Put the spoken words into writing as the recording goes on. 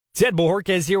Ted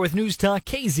Bojorquez here with NewsTalk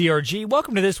KZRG.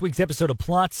 Welcome to this week's episode of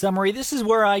Plot Summary. This is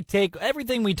where I take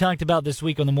everything we talked about this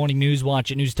week on the Morning News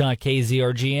Watch at NewsTalk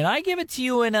KZRG, and I give it to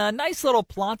you in a nice little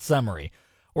plot summary.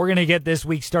 We're going to get this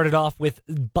week started off with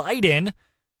Biden,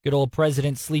 good old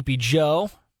President Sleepy Joe.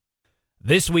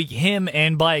 This week, him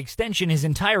and by extension his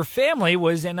entire family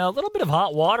was in a little bit of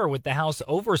hot water with the House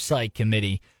Oversight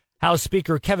Committee. House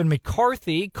Speaker Kevin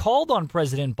McCarthy called on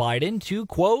President Biden to,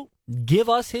 quote, give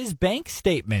us his bank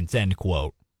statements, end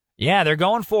quote. Yeah, they're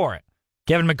going for it.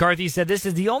 Kevin McCarthy said this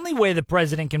is the only way the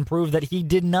president can prove that he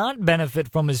did not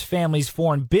benefit from his family's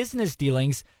foreign business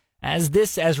dealings,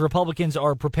 as Republicans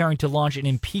are preparing to launch an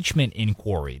impeachment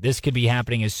inquiry. This could be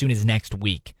happening as soon as next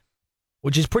week,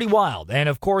 which is pretty wild. And,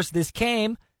 of course, this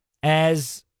came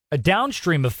as a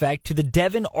downstream effect to the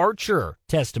Devon Archer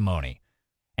testimony.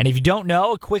 And if you don't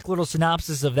know, a quick little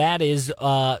synopsis of that is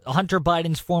Hunter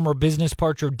Biden's former business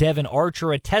partner, Devon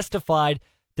Archer, had testified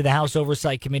to the House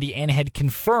Oversight Committee and had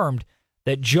confirmed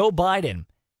that Joe Biden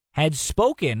had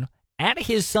spoken at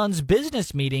his son's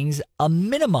business meetings a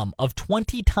minimum of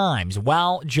 20 times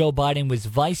while Joe Biden was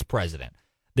vice president.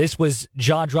 This was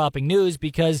jaw-dropping news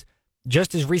because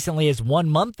just as recently as 1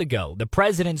 month ago, the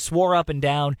president swore up and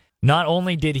down not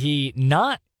only did he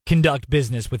not conduct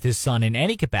business with his son in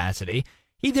any capacity,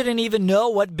 he didn't even know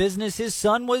what business his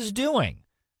son was doing.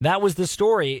 That was the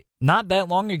story not that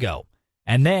long ago.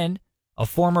 And then a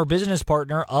former business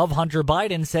partner of Hunter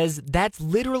Biden says that's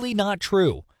literally not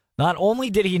true. Not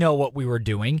only did he know what we were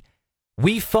doing,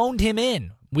 we phoned him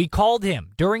in. We called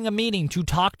him during a meeting to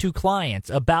talk to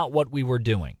clients about what we were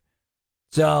doing.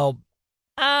 So,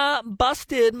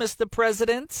 busted, Mr.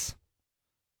 President.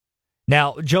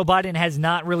 Now, Joe Biden has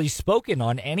not really spoken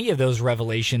on any of those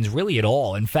revelations really at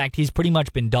all. In fact, he's pretty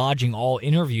much been dodging all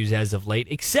interviews as of late,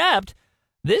 except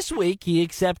this week he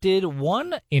accepted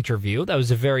one interview that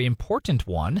was a very important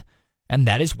one, and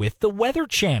that is with the Weather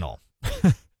Channel.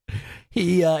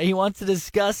 He wants to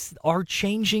discuss our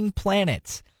changing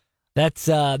planet. That's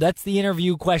the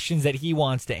interview questions that he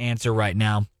wants to answer right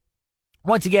now.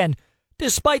 Once again,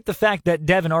 despite the fact that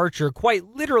Devon Archer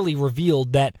quite literally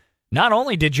revealed that not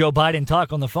only did Joe Biden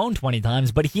talk on the phone 20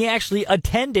 times, but he actually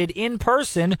attended in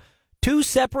person 2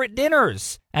 separate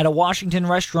dinners at a Washington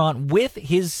restaurant with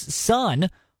his son,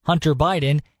 Hunter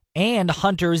Biden, and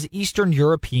Hunter's Eastern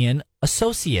European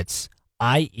associates,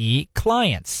 i.e.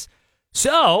 clients.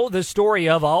 So the story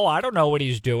of, I don't know what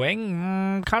he's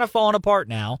doing, kind of falling apart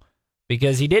now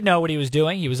because he did know what he was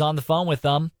doing. He was on the phone with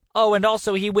them. Oh, and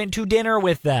also he went to dinner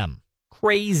with them.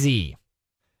 Crazy.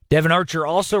 Devon Archer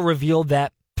also revealed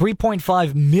that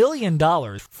 $3.5 million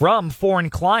from foreign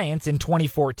clients in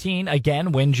 2014,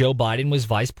 again, when Joe Biden was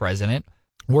vice president,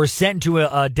 were sent to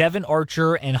a Devon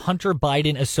Archer and Hunter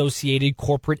Biden associated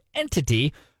corporate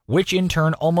entity, which in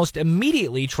turn almost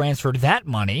immediately transferred that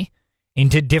money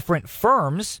into different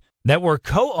firms that were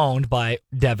co-owned by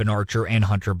Devon Archer and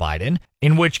Hunter Biden,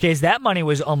 in which case that money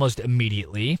was almost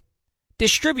immediately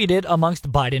distributed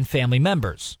amongst Biden family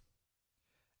members.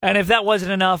 And if that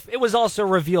wasn't enough, it was also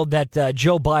revealed that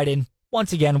Joe Biden,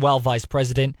 once again while vice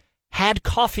president, had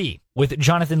coffee with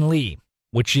Jonathan Lee,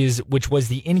 which was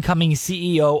the incoming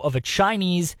CEO of a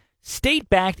Chinese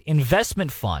state-backed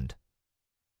investment fund.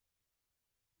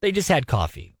 They just had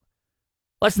coffee.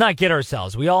 Let's not kid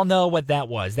ourselves. We all know what that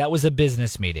was. That was a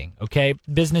business meeting, okay?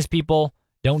 Business people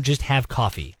don't just have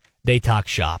coffee. They talk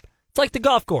shop. It's like the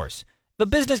golf course. The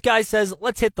business guy says,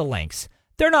 let's hit the links.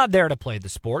 They're not there to play the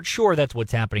sport. Sure, that's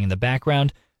what's happening in the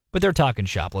background, but they're talking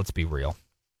shop. Let's be real.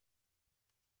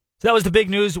 So that was the big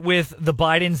news with the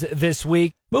Bidens this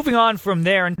week. Moving on from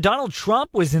there, and Donald Trump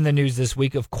was in the news this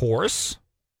week, of course.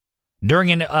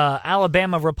 During an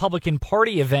Alabama Republican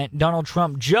Party event, Donald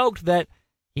Trump joked that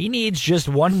he needs just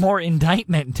one more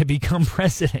indictment to become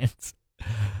president.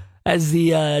 As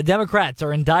the Democrats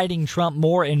are indicting Trump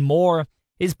more and more,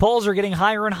 his polls are getting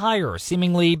higher and higher,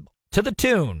 seemingly to the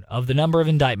tune of the number of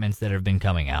indictments that have been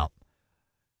coming out.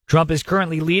 Trump is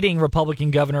currently leading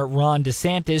Republican Governor Ron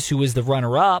DeSantis, who is the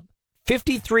runner-up,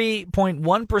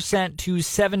 53.1% to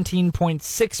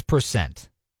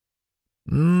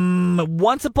 17.6%.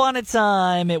 Once upon a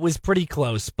time, it was pretty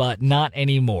close, but not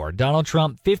anymore. Donald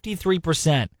Trump,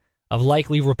 53% of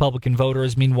likely Republican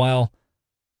voters. Meanwhile,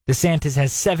 DeSantis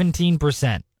has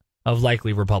 17% of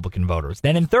likely Republican voters.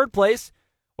 Then in third place,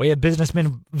 we have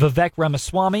businessman Vivek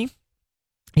Ramaswamy.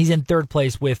 He's in third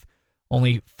place with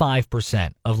only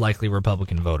 5% of likely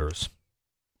Republican voters,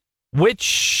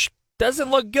 which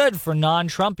doesn't look good for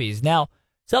non-Trumpies. Now,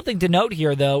 something to note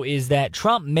here, though, is that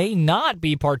Trump may not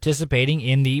be participating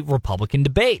in the Republican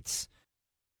debates.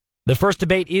 The first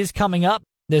debate is coming up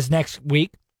this next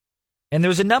week. And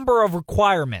there's a number of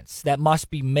requirements that must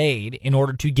be made in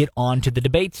order to get onto the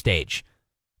debate stage.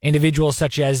 Individuals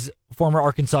such as former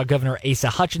Arkansas Governor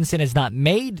Asa Hutchinson has not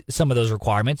made some of those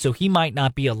requirements, so he might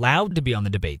not be allowed to be on the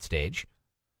debate stage.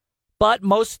 But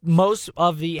most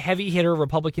of the heavy hitter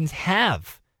Republicans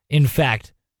have, in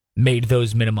fact, made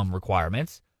those minimum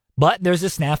requirements. But there's a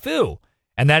snafu,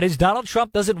 and that is Donald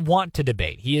Trump doesn't want to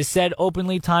debate. He has said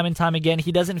openly time and time again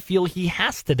he doesn't feel he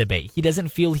has to debate. He doesn't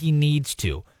feel he needs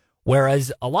to.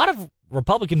 Whereas a lot of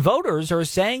Republican voters are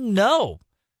saying, no,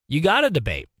 you got to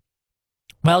debate.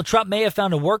 Well, Trump may have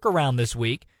found a workaround this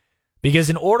week because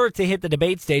in order to hit the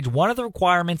debate stage, one of the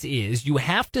requirements is you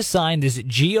have to sign this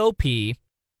GOP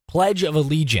Pledge of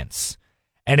Allegiance.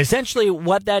 And essentially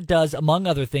what that does, among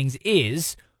other things,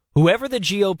 is whoever the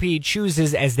GOP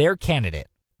chooses as their candidate,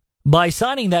 by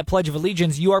signing that Pledge of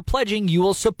Allegiance, you are pledging you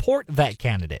will support that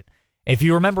candidate. If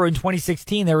you remember in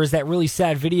 2016, there was that really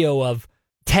sad video of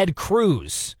Ted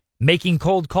Cruz making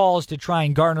cold calls to try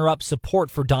and garner up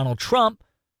support for Donald Trump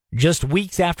just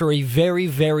weeks after a very,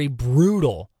 very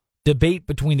brutal debate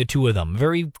between the two of them.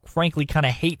 Very, frankly, kind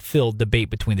of hate-filled debate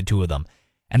between the two of them.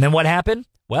 And then what happened?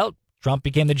 Well, Trump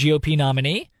became the GOP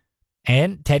nominee,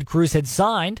 and Ted Cruz had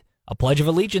signed a Pledge of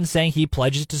Allegiance saying he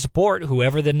pledges to support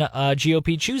whoever the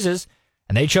GOP chooses,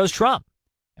 and they chose Trump.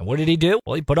 And what did he do?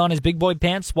 Well, he put on his big boy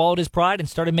pants, swallowed his pride, and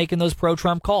started making those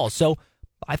pro-Trump calls. So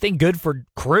I think good for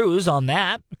Cruz on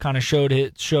that. Kind of showed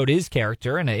his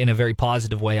character in a very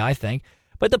positive way, I think.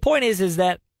 But the point is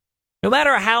that no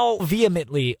matter how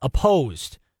vehemently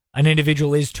opposed an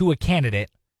individual is to a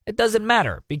candidate, it doesn't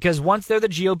matter, because once they're the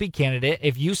GOP candidate,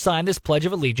 if you sign this Pledge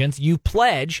of Allegiance, you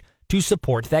pledge to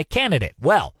support that candidate.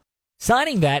 Well,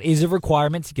 signing that is a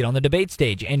requirement to get on the debate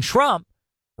stage, and Trump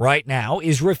right now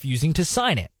is refusing to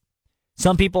sign it.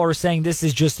 Some people are saying this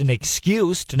is just an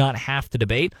excuse to not have to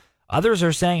debate. Others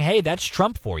are saying, hey, that's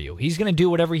Trump for you. He's going to do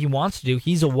whatever he wants to do.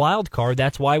 He's a wild card.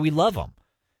 That's why we love him.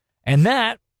 And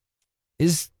that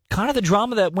is kind of the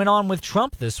drama that went on with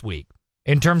Trump this week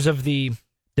in terms of the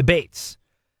debates.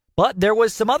 But there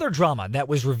was some other drama that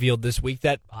was revealed this week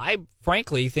that I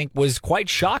frankly think was quite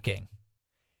shocking.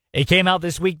 It came out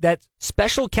this week that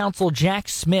Special Counsel Jack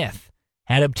Smith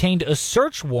had obtained a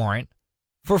search warrant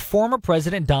for former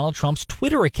President Donald Trump's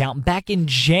Twitter account back in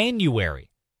January.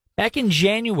 Back in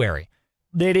January,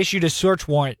 they had issued a search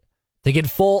warrant to get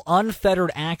full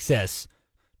unfettered access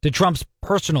to Trump's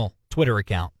personal Twitter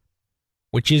account,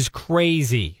 which is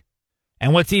crazy.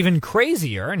 And what's even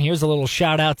crazier, and here's a little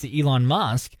shout out to Elon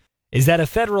Musk, is that a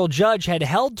federal judge had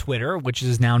held Twitter, which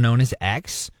is now known as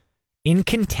X, in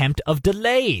contempt of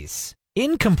delays,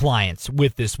 in compliance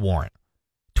with this warrant.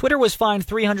 Twitter was fined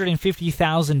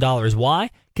 $350,000. Why?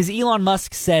 Because Elon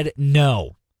Musk said,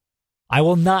 no, I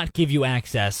will not give you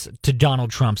access to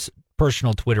Donald Trump's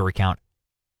personal Twitter account.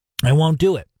 I won't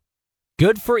do it.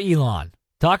 Good for Elon.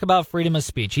 Talk about freedom of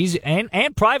speech.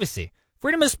 And privacy.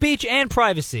 Freedom of speech and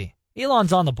privacy.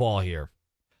 Elon's on the ball here.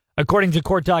 According to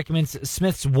court documents,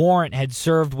 Smith's warrant had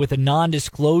served with a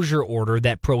non-disclosure order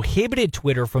that prohibited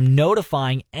Twitter from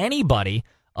notifying anybody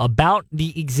about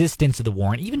the existence of the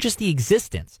warrant, even just the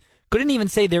existence. Couldn't even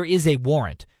say there is a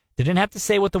warrant. They didn't have to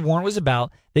say what the warrant was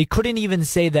about. They couldn't even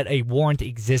say that a warrant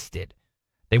existed.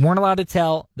 They weren't allowed to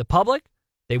tell the public,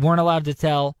 they weren't allowed to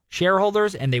tell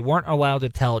shareholders, and they weren't allowed to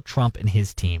tell Trump and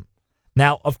his team.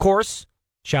 Now, of course,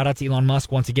 shout out to Elon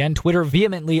Musk once again, Twitter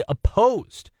vehemently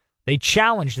opposed. They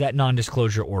challenged that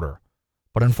non-disclosure order,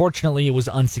 but unfortunately it was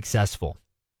unsuccessful.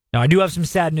 Now, I do have some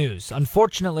sad news.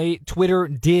 Unfortunately, Twitter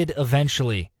did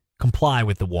eventually comply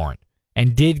with the warrant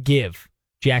and did give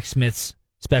Jack Smith's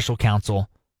special counsel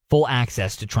full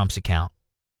access to Trump's account.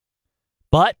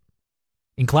 But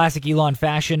in classic Elon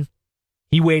fashion,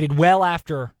 he waited well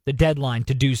after the deadline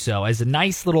to do so as a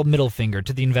nice little middle finger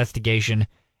to the investigation.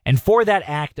 And for that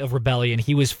act of rebellion,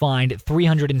 he was fined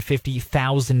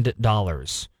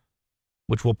 $350,000,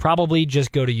 which will probably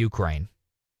just go to Ukraine.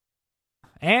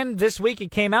 And this week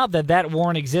it came out that that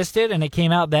warrant existed, and it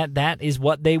came out that that is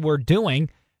what they were doing.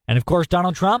 And of course,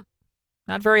 Donald Trump,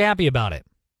 not very happy about it,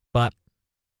 but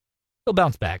he'll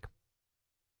bounce back.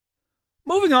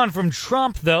 Moving on from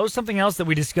Trump, though, something else that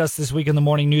we discussed this week in the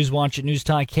Morning News Watch at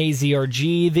NewsTalk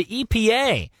KZRG, the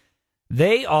EPA.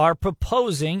 They are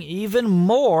proposing even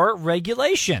more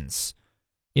regulations.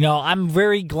 You know, I'm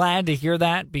very glad to hear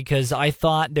that because I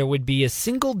thought there would be a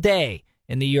single day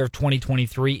in the year of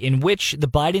 2023 in which the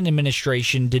Biden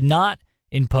administration did not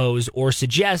impose or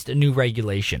suggest a new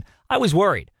regulation. I was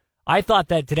worried. I thought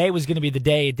that today was going to be the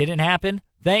day. It didn't happen.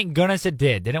 Thank goodness it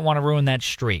did. Didn't want to ruin that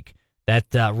streak, that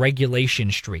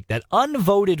regulation streak, that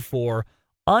unvoted for,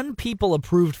 unpeople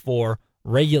approved for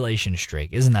regulation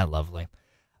streak. Isn't that lovely?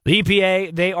 The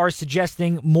EPA, they are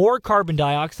suggesting more carbon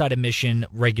dioxide emission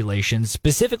regulations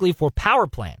specifically for power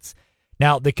plants.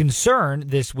 Now, the concern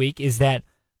this week is that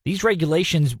these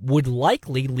regulations would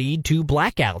likely lead to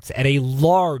blackouts at a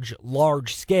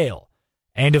large scale.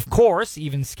 And of course,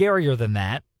 even scarier than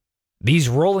that, these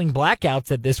rolling blackouts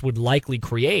that this would likely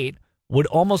create would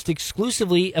almost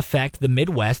exclusively affect the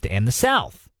Midwest and the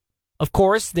South. Of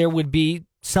course, there would be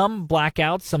some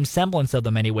blackouts, some semblance of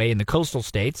them anyway, in the coastal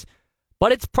states,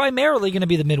 but it's primarily going to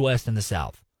be the Midwest and the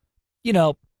South. You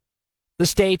know, the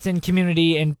states and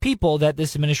community and people that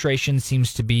this administration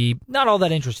seems to be not all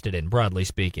that interested in, broadly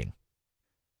speaking.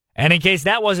 And in case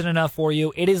that wasn't enough for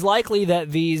you, it is likely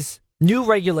that these new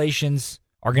regulations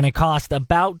are going to cost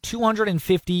about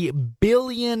 $250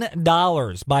 billion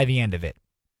by the end of it.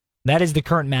 That is the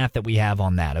current math that we have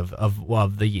on that,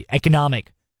 of the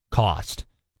economic cost,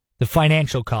 the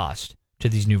financial cost to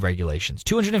these new regulations.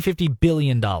 $250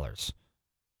 billion.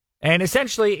 And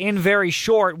essentially, in very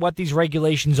short, what these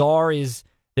regulations are is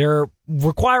they're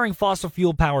requiring fossil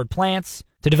fuel-powered plants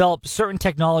to develop certain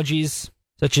technologies,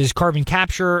 such as carbon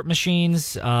capture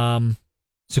machines,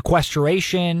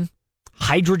 sequestration,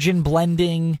 hydrogen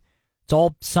blending. It's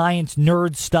all science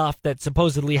nerd stuff that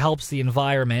supposedly helps the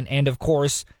environment and, of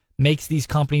course, makes these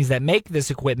companies that make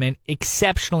this equipment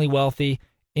exceptionally wealthy,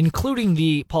 including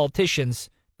the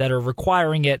politicians that are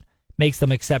requiring it, makes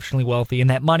them exceptionally wealthy. And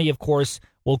that money, of course,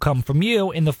 will come from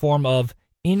you in the form of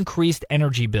increased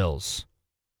energy bills.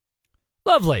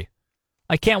 Lovely.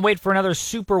 I can't wait for another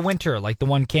super winter like the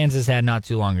one Kansas had not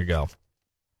too long ago.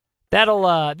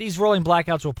 These rolling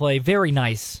blackouts will play very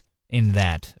nice in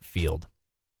that field.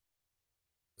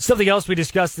 Something else we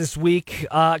discussed this week,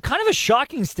 kind of a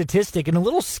shocking statistic and a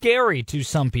little scary to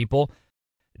some people.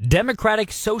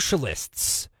 Democratic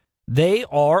socialists, they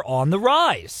are on the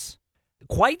rise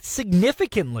quite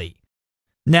significantly.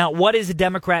 Now, what is a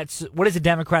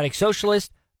democratic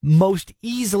socialist? Most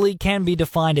easily can be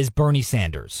defined as Bernie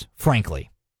Sanders, frankly.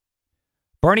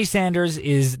 Bernie Sanders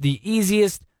is the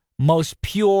easiest, most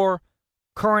pure,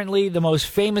 currently the most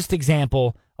famous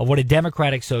example of what a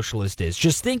democratic socialist is.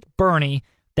 Just think Bernie,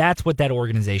 that's what that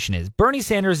organization is. Bernie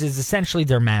Sanders is essentially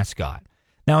their mascot.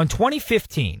 Now, in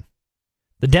 2015,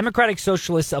 the Democratic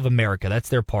Socialists of America, that's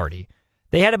their party,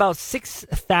 they had about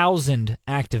 6,000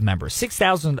 active members,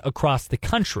 6,000 across the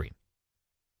country.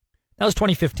 That was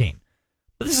 2015.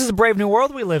 But this is a brave new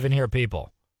world we live in here,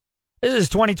 people. This is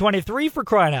 2023 for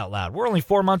crying out loud. We're only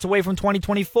 4 months away from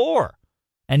 2024.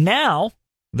 And now,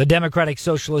 the Democratic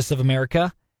Socialists of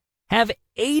America have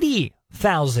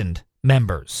 80,000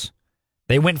 members.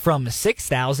 They went from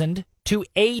 6,000 to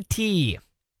 80.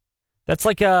 That's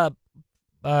like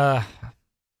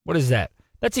what is that?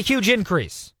 That's a huge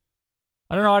increase.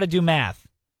 I don't know how to do math.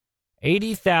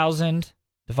 80,000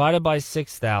 divided by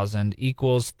 6,000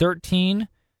 equals 13.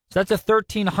 So that's a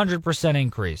 1,300%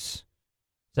 increase. Is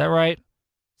that right?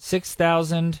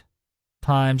 6,000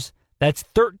 times. That's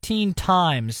 13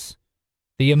 times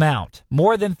the amount.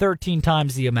 More than 13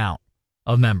 times the amount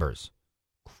of members.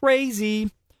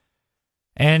 Crazy.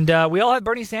 And we all have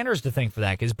Bernie Sanders to thank for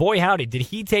that, because boy howdy, did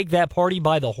he take that party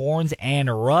by the horns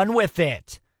and run with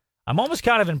it. I'm almost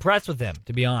kind of impressed with him,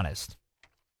 to be honest.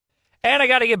 And I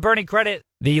got to give Bernie credit.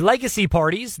 The legacy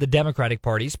parties, the Democratic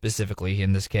Party specifically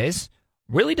in this case,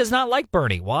 really does not like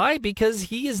Bernie. Why? Because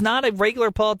he is not a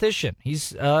regular politician.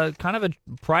 He's kind of a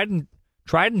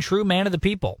tried and true man of the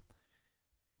people.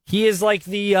 He is like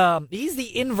he's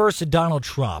the inverse of Donald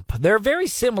Trump. They're very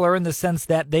similar in the sense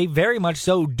that they very much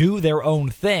so do their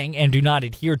own thing and do not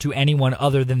adhere to anyone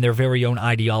other than their very own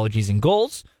ideologies and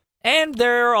goals. And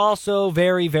they're also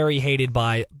very, very hated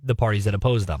by the parties that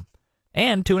oppose them.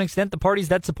 And to an extent, the parties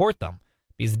that support them.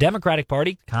 Because the Democratic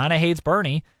Party kind of hates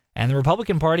Bernie, and the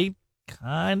Republican Party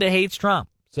kind of hates Trump.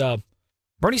 So,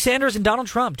 Bernie Sanders and Donald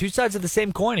Trump, two sides of the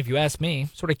same coin, if you ask me.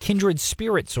 Sort of kindred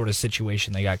spirit sort of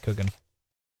situation they got cooking.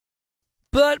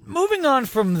 But moving on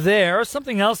from there,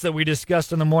 something else that we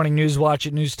discussed on the Morning News Watch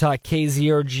at NewsTalk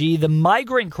KZRG, the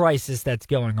migrant crisis that's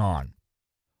going on.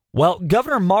 Well,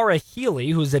 Governor Maura Healey,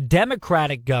 who's a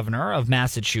Democratic governor of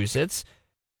Massachusetts,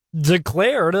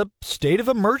 declared a state of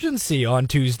emergency on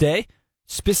Tuesday,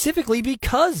 specifically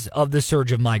because of the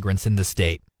surge of migrants in the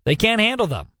state. They can't handle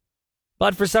them.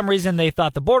 But for some reason, they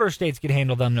thought the border states could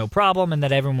handle them no problem, and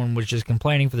that everyone was just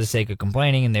complaining for the sake of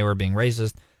complaining, and they were being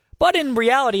racist. But in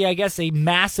reality, I guess a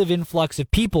massive influx of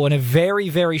people in a very,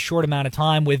 very short amount of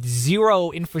time with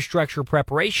zero infrastructure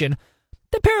preparation,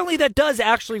 apparently that does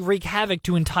actually wreak havoc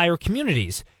to entire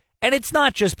communities. And it's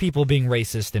not just people being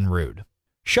racist and rude.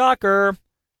 Shocker.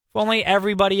 If only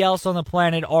everybody else on the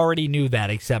planet already knew that,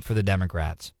 except for the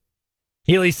Democrats.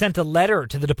 Thiele sent a letter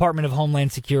to the Department of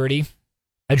Homeland Security,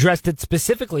 addressed it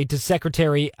specifically to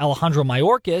Secretary Alejandro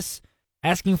Mayorkas,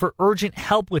 asking for urgent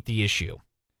help with the issue.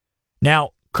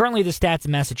 Now, currently the stats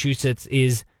in Massachusetts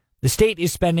is the state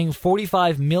is spending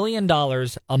 $45 million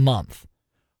a month.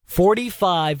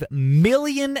 $45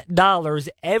 million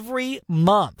every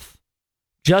month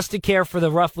just to care for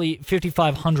the roughly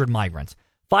 5,500 migrants.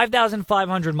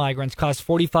 5,500 migrants cost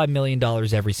 $45 million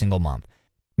every single month.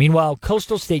 Meanwhile,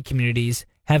 coastal state communities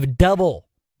have double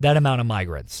that amount of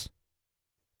migrants.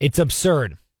 It's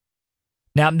absurd.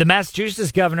 Now, the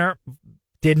Massachusetts governor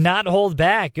did not hold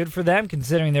back. Good for them,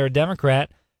 considering they're a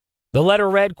Democrat. The letter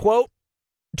read, quote,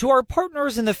 "To our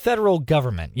partners in the federal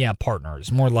government," yeah,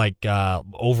 partners, more like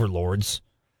overlords,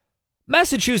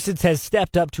 "Massachusetts has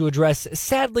stepped up to address,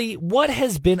 sadly, what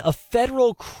has been a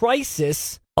federal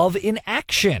crisis of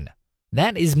inaction.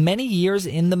 That is many years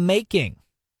in the making.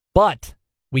 But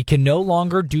we can no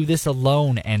longer do this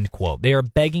alone," end quote. They are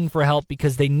begging for help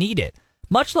because they need it.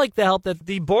 Much like the help that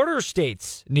the border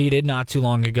states needed not too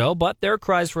long ago, but their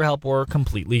cries for help were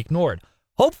completely ignored.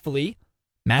 Hopefully,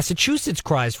 Massachusetts'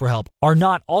 cries for help are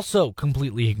not also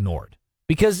completely ignored,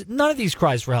 because none of these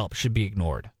cries for help should be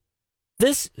ignored.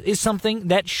 This is something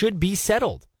that should be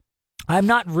settled. I'm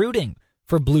not rooting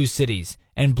for blue cities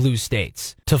and blue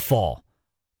states to fall.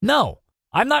 No,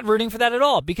 I'm not rooting for that at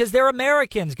all, because they're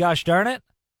Americans, gosh darn it.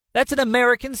 That's an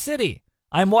American city.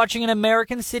 I'm watching an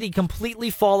American city completely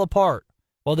fall apart,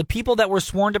 while the people that were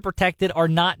sworn to protect it are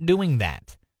not doing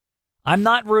that. I'm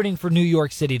not rooting for New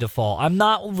York City to fall. I'm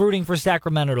not rooting for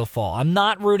Sacramento to fall. I'm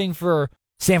not rooting for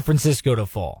San Francisco to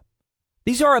fall.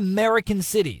 These are American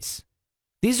cities.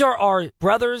 These are our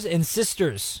brothers and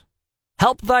sisters.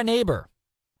 Help thy neighbor.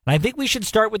 And I think we should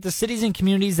start with the cities and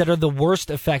communities that are the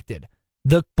worst affected.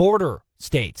 The border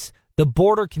states, the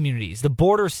border communities, the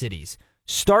border cities.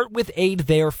 Start with aid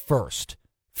there first.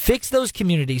 Fix those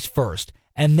communities first,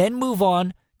 and then move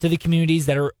on to the communities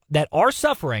that are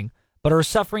suffering, but are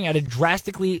suffering at a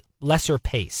drastically lesser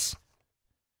pace.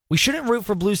 We shouldn't root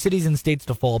for blue cities and states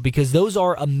to fall, because those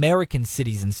are American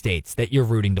cities and states that you're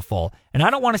rooting to fall. And I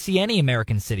don't want to see any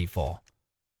American city fall.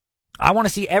 I want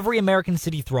to see every American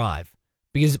city thrive.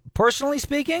 Because personally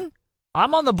speaking,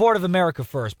 I'm on the board of America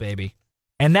first, baby.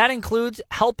 And that includes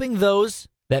helping those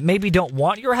that maybe don't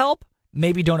want your help,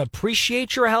 maybe don't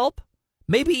appreciate your help,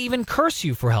 maybe even curse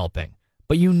you for helping.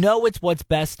 But you know it's what's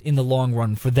best in the long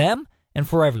run for them and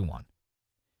for everyone.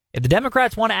 If the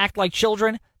Democrats want to act like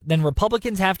children, then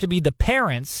Republicans have to be the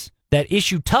parents that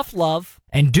issue tough love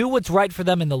and do what's right for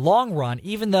them in the long run,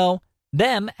 even though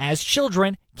them, as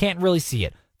children, can't really see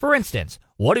it. For instance,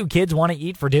 what do kids want to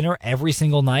eat for dinner every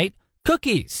single night?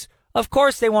 Cookies. Of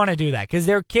course they want to do that because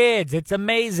they're kids. It's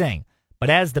amazing. But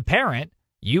as the parent,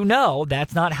 you know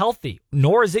that's not healthy,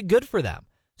 nor is it good for them.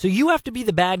 So you have to be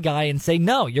the bad guy and say,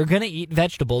 no, you're going to eat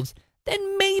vegetables.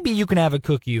 Then maybe you can have a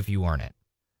cookie if you earn it.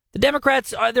 The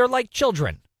Democrats, they're like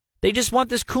children. They just want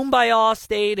this kumbaya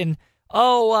state and,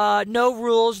 no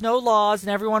rules, no laws,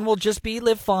 and everyone will just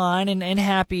live fine and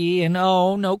happy, and,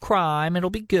 no crime, it'll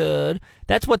be good.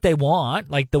 That's what they want,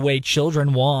 like the way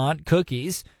children want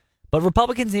cookies. But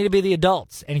Republicans need to be the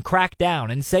adults and crack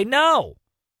down and say, no,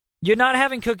 you're not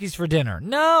having cookies for dinner.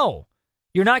 No,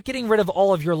 you're not getting rid of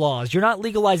all of your laws. You're not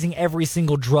legalizing every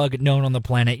single drug known on the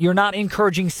planet. You're not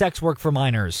encouraging sex work for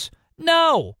minors.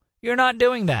 No, you're not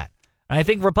doing that. And I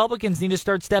think Republicans need to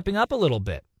start stepping up a little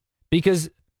bit, because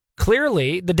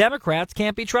clearly the Democrats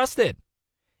can't be trusted.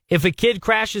 If a kid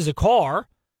crashes a car,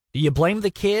 do you blame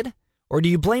the kid, or do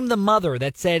you blame the mother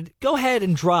that said, go ahead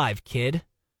and drive, kid?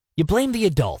 You blame the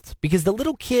adult, because the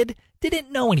little kid didn't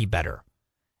know any better.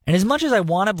 And as much as I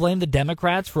want to blame the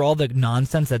Democrats for all the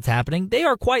nonsense that's happening, they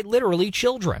are quite literally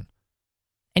children.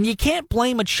 And you can't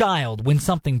blame a child when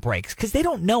something breaks, because they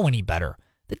don't know any better.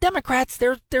 The Democrats,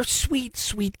 they're sweet,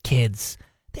 sweet kids.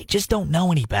 They just don't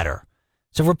know any better.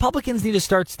 So Republicans need to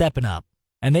start stepping up,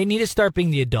 and they need to start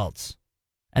being the adults.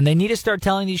 And they need to start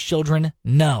telling these children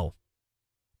no.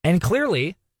 And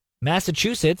clearly,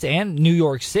 Massachusetts and New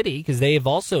York City, because they have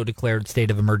also declared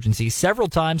state of emergency several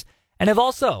times and have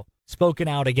also spoken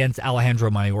out against Alejandro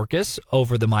Mayorkas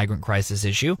over the migrant crisis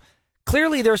issue.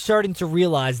 Clearly, they're starting to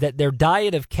realize that their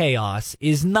diet of chaos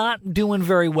is not doing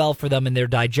very well for them in their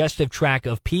digestive tract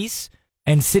of peace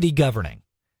and city governing.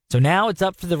 So now it's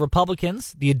up to the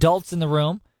Republicans, the adults in the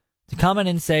room, to come in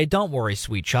and say, don't worry,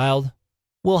 sweet child,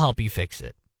 we'll help you fix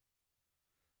it.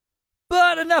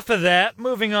 But enough of that.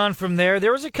 Moving on from there,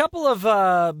 there was a couple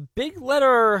of big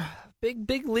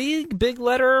league,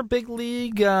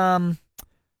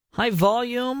 high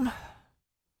volume,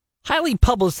 highly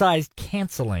publicized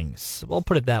cancelings. We'll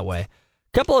put it that way. A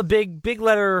couple of big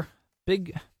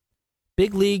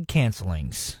Big league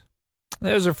cancelings.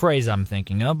 There's a phrase I'm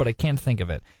thinking of, but I can't think of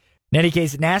it. In any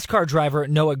case, NASCAR driver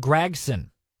Noah Gragson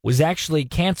was actually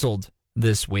canceled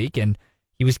this week, and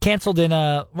he was canceled in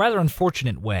a rather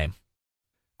unfortunate way.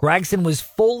 Gragson was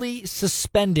fully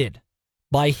suspended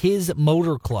by his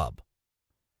motor club.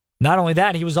 Not only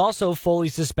that, he was also fully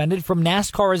suspended from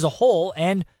NASCAR as a whole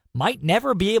and might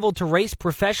never be able to race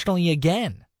professionally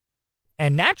again.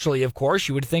 And naturally, of course,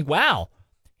 you would think, wow,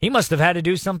 he must have had to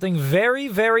do something very,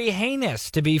 very heinous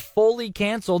to be fully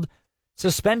canceled,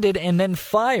 suspended, and then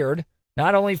fired,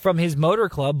 not only from his motor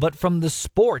club, but from the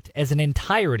sport as an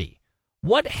entirety.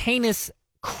 What heinous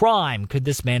crime could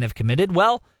this man have committed?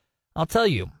 Well, I'll tell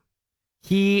you.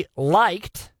 He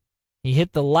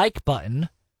hit the like button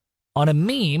on a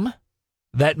meme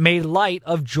that made light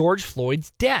of George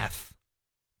Floyd's death.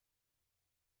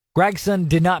 Gragson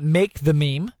did not make the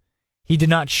meme. He did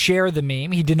not share the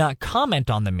meme. He did not comment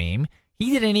on the meme.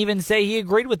 He didn't even say he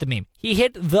agreed with the meme. He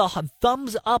hit the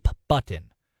thumbs up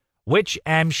button, which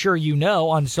I'm sure you know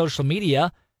on social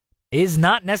media is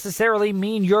not necessarily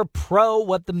mean you're pro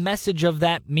what the message of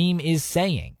that meme is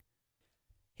saying.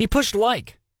 He pushed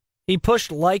like. He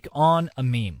pushed like on a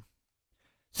meme.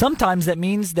 Sometimes that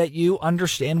means that you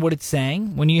understand what it's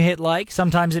saying when you hit like.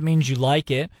 Sometimes it means you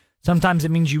like it. Sometimes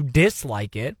it means you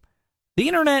dislike it. The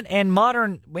internet and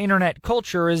modern internet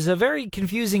culture is a very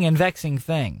confusing and vexing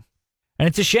thing. And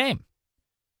it's a shame.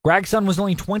 Gragson was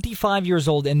only 25 years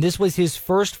old, and this was his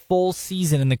first full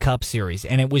season in the Cup Series,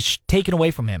 and it was taken away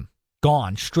from him.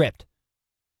 Gone, stripped.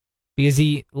 Because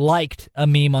he liked a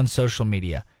meme on social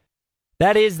media.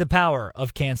 That is the power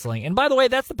of canceling. And by the way,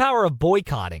 that's the power of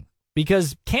boycotting.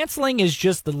 Because canceling is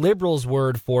just the liberals'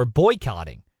 word for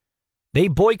boycotting. They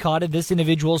boycotted this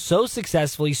individual so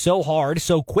successfully, so hard,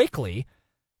 so quickly,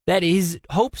 that his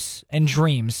hopes and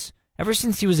dreams, ever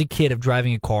since he was a kid of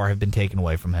driving a car, have been taken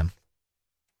away from him.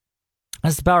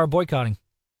 That's the power of boycotting.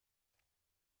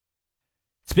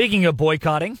 Speaking of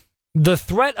boycotting, the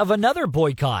threat of another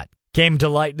boycott came to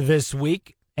light this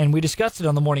week, and we discussed it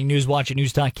on the Morning News Watch at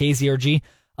NewsTalk KZRG.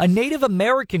 A Native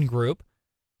American group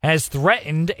has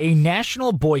threatened a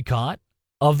national boycott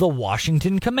of the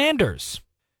Washington Commanders.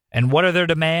 And what are their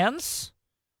demands?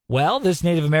 Well, this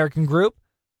Native American group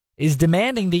is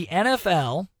demanding the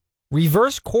NFL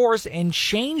reverse course and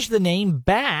change the name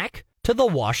back to the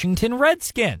Washington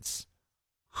Redskins.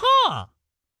 Huh.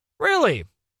 Really?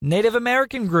 Native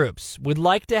American groups would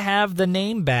like to have the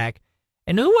name back.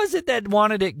 And who was it that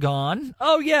wanted it gone?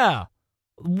 Oh, yeah.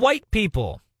 White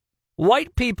people.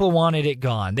 White people wanted it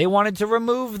gone. They wanted to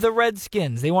remove the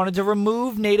Redskins. They wanted to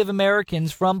remove Native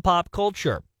Americans from pop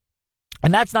culture.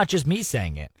 And that's not just me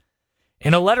saying it.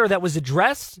 In a letter that was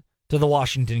addressed to the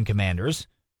Washington Commanders,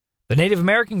 the Native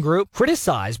American group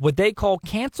criticized what they call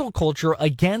cancel culture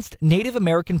against Native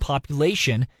American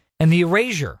population and the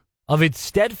erasure of its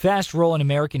steadfast role in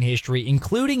American history,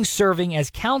 including serving as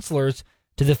counselors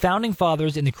to the founding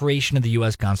fathers in the creation of the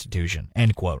U.S. Constitution,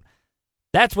 end quote.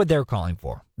 That's what they're calling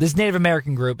for. This Native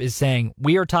American group is saying,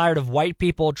 we are tired of white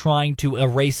people trying to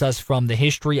erase us from the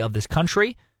history of this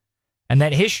country, and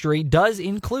that history does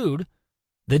include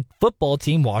the football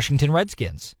team Washington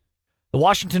Redskins. The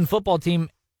Washington football team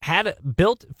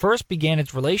first began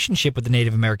its relationship with the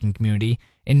Native American community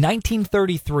in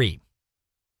 1933.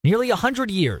 Nearly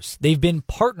 100 years, they've been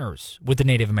partners with the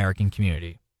Native American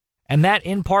community. And that,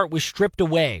 in part, was stripped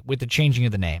away with the changing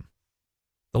of the name.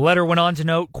 The letter went on to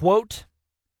note, quote,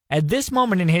 at this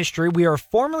moment in history, we are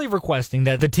formally requesting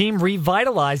that the team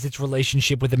revitalize its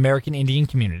relationship with the American Indian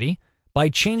community by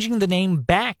changing the name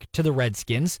back to the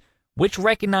Redskins, which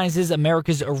recognizes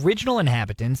America's original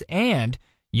inhabitants, and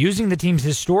using the team's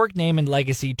historic name and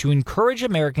legacy to encourage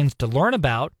Americans to learn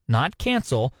about, not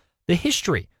cancel, the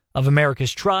history of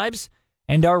America's tribes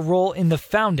and our role in the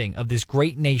founding of this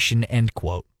great nation, end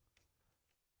quote.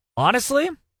 Honestly,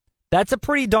 that's a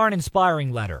pretty darn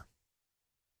inspiring letter.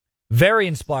 Very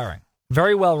inspiring,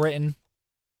 very well written,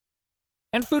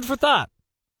 and food for thought.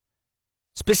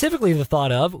 Specifically the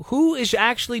thought of who is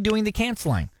actually doing the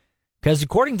canceling. Because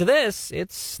according to this,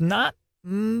 it's not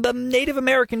the Native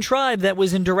American tribe that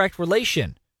was in direct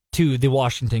relation to the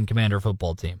Washington Commander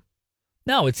football team.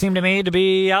 No, it seemed to me to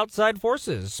be outside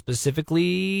forces,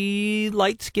 specifically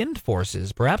light-skinned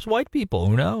forces, perhaps white people.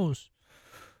 Who knows?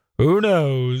 Who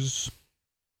knows?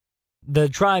 The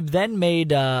tribe then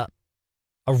made a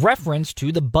reference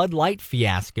to the Bud Light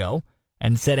fiasco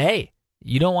and said, "Hey,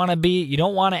 you don't want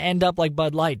to end up like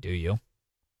Bud Light, do you?"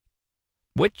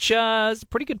 Which is a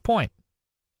pretty good point.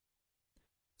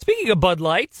 Speaking of Bud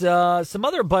Light, some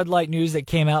other Bud Light news that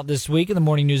came out this week in the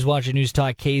Morning News Watch at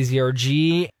NewsTalk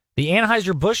KZRG. The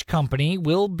Anheuser-Busch Company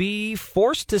will be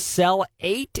forced to sell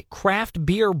 8 craft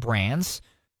beer brands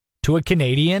to a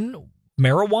Canadian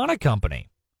marijuana company.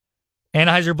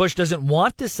 Anheuser-Busch doesn't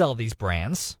want to sell these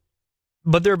brands,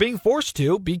 but they're being forced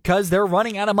to because they're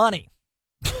running out of money.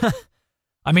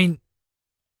 I mean,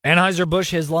 Anheuser-Busch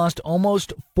has lost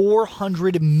almost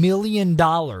 $400 million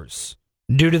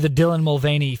due to the Dylan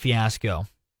Mulvaney fiasco.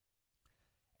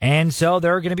 And so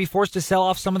they're going to be forced to sell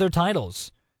off some of their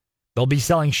titles. They'll be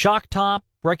selling Shock Top,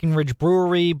 Breckenridge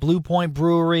Brewery, Blue Point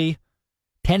Brewery,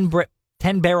 10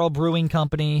 Barrel Brewing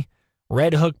Company,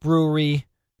 Red Hook Brewery,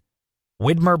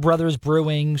 Widmer Brothers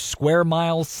Brewing, Square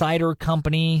Mile Cider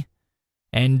Company,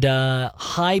 and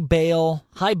Highball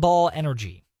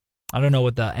Energy. I don't know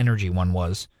what the energy one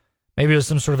was. Maybe it was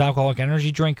some sort of alcoholic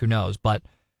energy drink. Who knows? But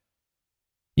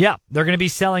yeah, they're going to be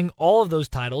selling all of those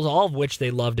titles, all of which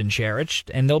they loved and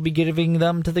cherished, and they'll be giving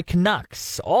them to the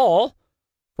Canucks, all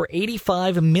for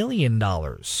 $85 million.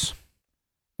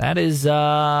 That is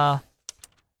not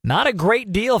a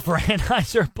great deal for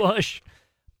Anheuser-Busch.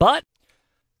 But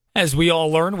as we all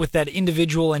learn with that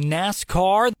individual in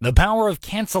NASCAR, the power of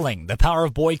canceling, the power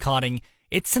of boycotting,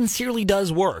 it sincerely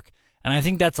does work. And I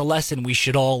think that's a lesson we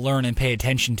should all learn and pay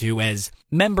attention to as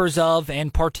members of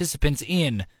and participants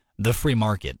in the free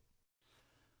market.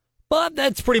 But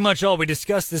that's pretty much all we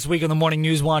discussed this week on the Morning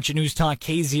News Watch at NewsTalk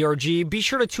KZRG. Be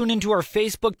sure to tune into our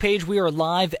Facebook page. We are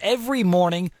live every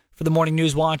morning for the Morning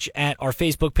News Watch at our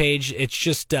Facebook page. It's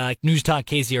just NewsTalk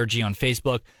KZRG on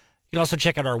Facebook. You can also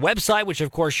check out our website, which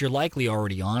of course you're likely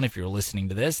already on if you're listening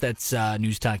to this. That's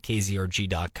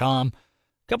newstalkkzrg.com.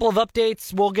 Couple of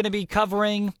updates. We're going to be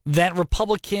covering that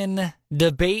Republican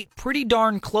debate pretty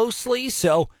darn closely.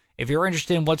 So if you're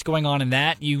interested in what's going on in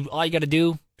that, all you got to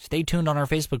do, stay tuned on our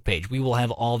Facebook page. We will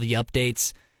have all the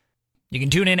updates. You can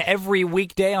tune in every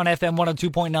weekday on FM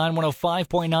 102.9,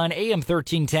 105.9, AM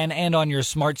 1310, and on your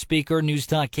smart speaker,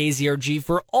 NewsTalk KZRG,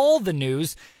 for all the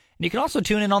news. And you can also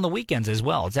tune in on the weekends as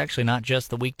well. It's actually not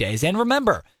just the weekdays. And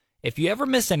remember, if you ever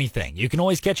miss anything, you can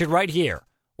always catch it right here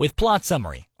with Plot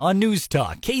Summary on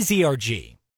NewsTalk KZRG.